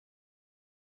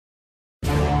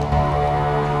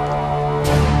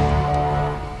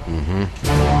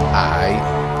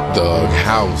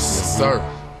ThugHouse, sir.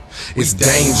 It's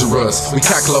dangerous. We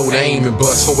cock load, aim, and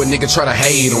bust for a nigga try to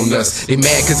hate on us. They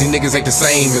mad cause these niggas ain't the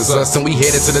same as us, and we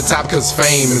headed to the top cause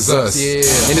fame is us.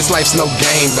 And this life's no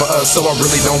game for us, so I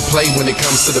really don't play when it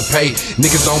comes to the pay.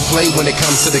 Niggas don't play when it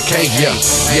comes to the cake.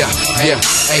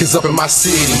 Cause up in my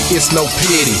city, it's no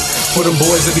pity for them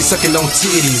boys that be sucking on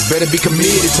titties. Better be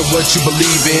committed to what you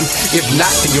believe in. If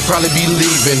not, then you'll probably be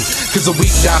leaving. Cause the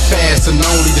weak die fast and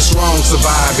only the strong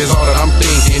survive is all that I'm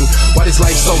thinking. Why this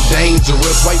life so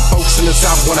dangerous? White folks in the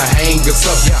South wanna hang us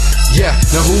up.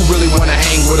 Now who really wanna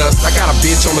hang with us? I got a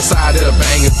bitch on the side of the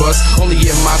banging bus. Only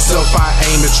in myself I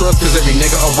aim and trust, cause every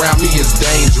nigga around me is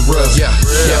dangerous.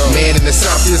 Man, in the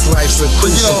South this life's a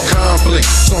crucial conflict.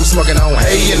 So I'm smoking on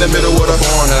hay in the middle of the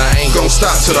barn, and I ain't gon'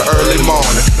 stop till the early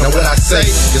morning. Now what I say,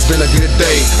 it's been a good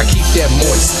day. I keep that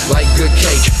moist like good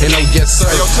cake. And oh yes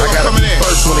sir, I gotta be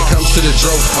first when it comes to the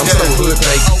dope. I'm so hood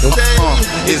baked.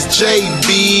 It's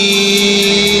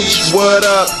JB. What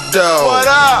up, though? What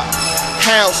up?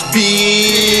 House,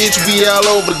 bitch, we all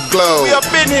over the globe. We up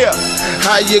in here.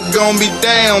 How you gonna be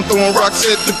down throwing rocks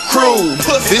at the crew?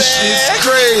 This shit's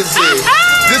crazy.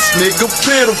 This nigga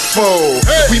pitiful.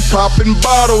 We popping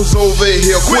bottles over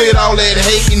here. Quit all that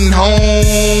hating,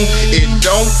 home. It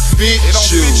don't fit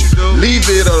you. Leave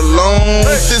it alone.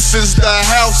 This is the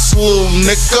house, little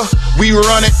nigga. We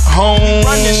run it home.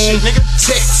 Run this shit, nigga.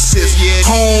 Texas,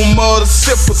 home of the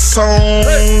sipper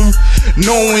song.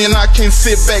 Knowing I can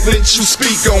sit back, let you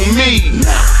speak on me.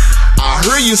 I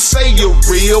heard you say you're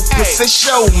real, pussy,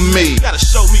 show me. You gotta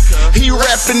show me, cuz. He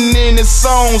rapping in his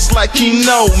songs like he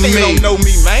know me. They don't know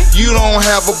me, man. You don't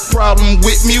have a problem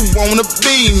with me, wanna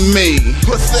be me.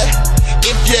 Pussy,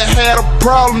 if you had a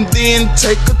problem, then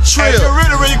take a trip. Hey,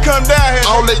 you really come down here.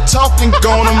 All they talking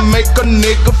gonna make a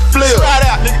nigga flip. Right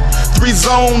out, nigga. 3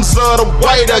 zones of the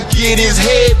white, I get his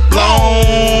head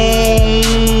blown.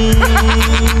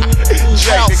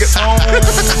 Jay, nigga.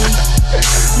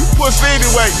 You pussy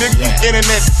anyway, nigga. You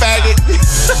internet faggot.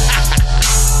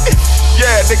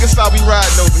 Yeah, nigga, that's how we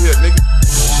riding over here, nigga.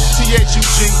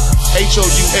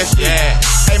 THUGHOUS. Yeah.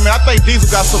 Hey, man, I think Diezel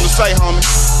got something to say, homie.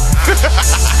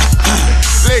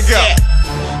 Let go.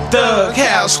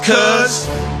 ThugHouse, cuz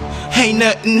ain't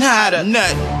nothing hotter.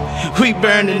 Nothing. We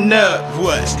burning up.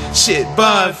 What? Shit,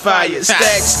 bonfire.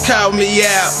 Stacks call me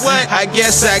out. What? I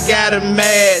guess I got a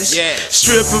mask. Yeah.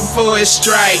 Stripping for his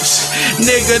stripes.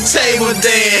 Nigga table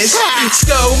dance.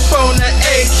 Scope on the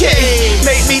AK.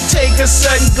 Make me take a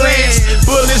sudden glance.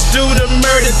 Bullets do the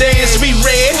murder dance. We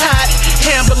red hot.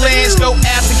 Ambulance. Go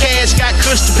after cash. Got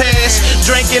kush to pass.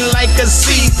 Drinking like a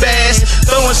sea bass.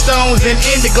 Throwing stones in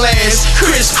the glass.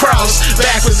 Crisscross.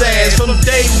 Backwards ass. From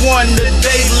day one to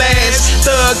day last.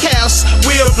 ThugHouse,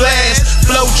 we'll blast.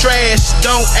 Flow trash,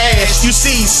 don't ask. You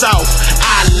see soft,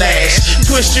 I lash.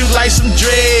 Twist you like some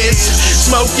dreads.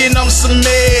 Smoking on some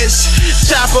meds.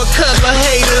 Chopper color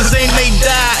haters and they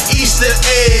die Easter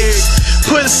eggs.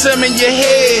 Put some in your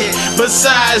head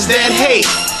besides that hate.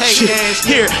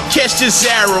 Here, catch this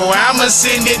arrow, I'ma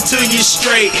send it to you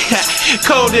straight.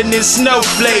 Colder than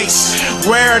snowflakes.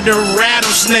 Where are the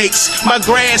rattlesnakes? My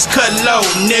grass cut low,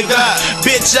 nigga.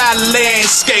 Bitch, I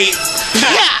landscape.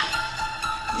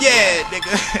 Yeah,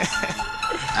 nigga.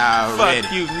 Already.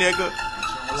 Fuck you, nigga.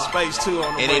 Space 2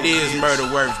 on the And way. it is murder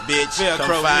worth, bitch.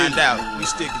 Come find out. We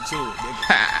sticking to it,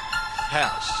 nigga.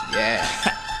 House. Yeah.